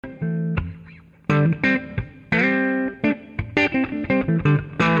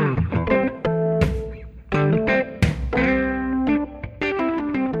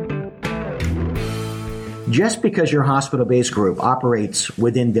Just because your hospital-based group operates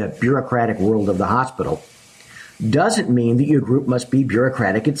within the bureaucratic world of the hospital doesn't mean that your group must be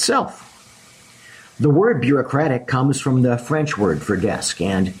bureaucratic itself. The word bureaucratic comes from the French word for desk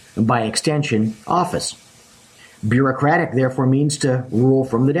and, by extension, office. Bureaucratic, therefore, means to rule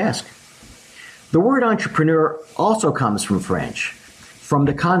from the desk. The word entrepreneur also comes from French, from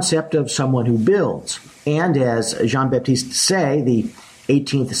the concept of someone who builds. And as Jean-Baptiste Say, the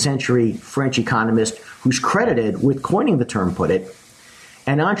 18th century French economist who's credited with coining the term, put it,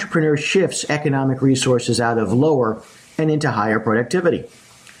 an entrepreneur shifts economic resources out of lower and into higher productivity.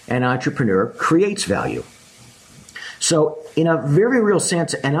 An entrepreneur creates value. So, in a very real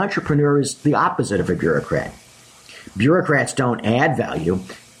sense, an entrepreneur is the opposite of a bureaucrat. Bureaucrats don't add value.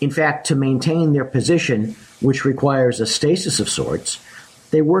 In fact, to maintain their position, which requires a stasis of sorts,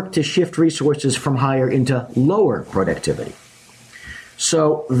 they work to shift resources from higher into lower productivity.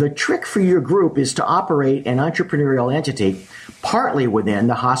 So the trick for your group is to operate an entrepreneurial entity partly within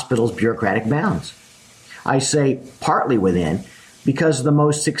the hospital's bureaucratic bounds. I say partly within because the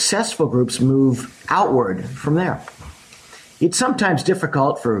most successful groups move outward from there. It's sometimes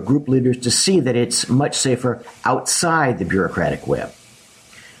difficult for group leaders to see that it's much safer outside the bureaucratic web.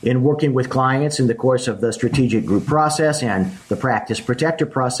 In working with clients in the course of the strategic group process and the practice protector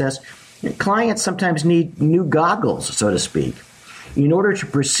process, clients sometimes need new goggles, so to speak, in order to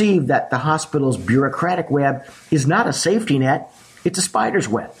perceive that the hospital's bureaucratic web is not a safety net, it's a spider's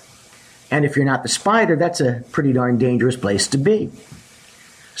web. And if you're not the spider, that's a pretty darn dangerous place to be.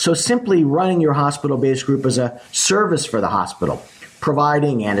 So simply running your hospital-based group as a service for the hospital,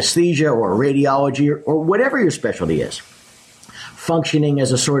 providing anesthesia or radiology or whatever your specialty is, functioning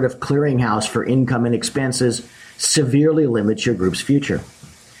as a sort of clearinghouse for income and expenses, severely limits your group's future.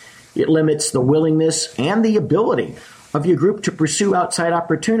 It limits the willingness and the ability of your group to pursue outside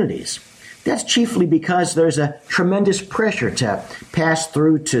opportunities. That's chiefly because there's a tremendous pressure to pass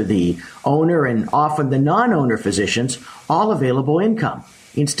through to the owner and often the non-owner physicians all available income,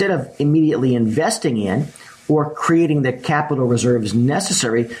 instead of immediately investing in or creating the capital reserves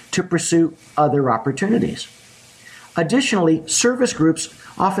necessary to pursue other opportunities. Additionally, service groups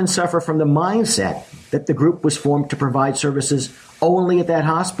often suffer from the mindset that the group was formed to provide services only at that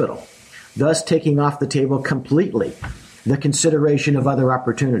hospital, thus taking off the table completely the consideration of other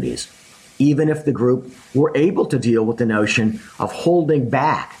opportunities, even if the group were able to deal with the notion of holding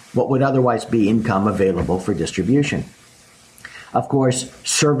back what would otherwise be income available for distribution. Of course,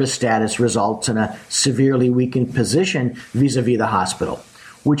 service status results in a severely weakened position vis-a-vis the hospital,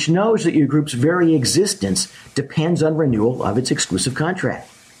 which knows that your group's very existence depends on renewal of its exclusive contract.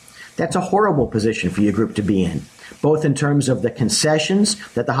 That's a horrible position for your group to be in, both in terms of the concessions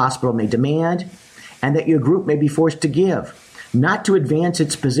that the hospital may demand and that your group may be forced to give, not to advance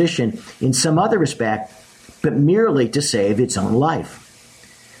its position in some other respect, but merely to save its own life.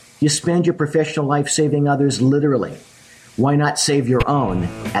 You spend your professional life saving others literally. Why not save your own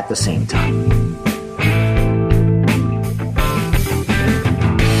at the same time?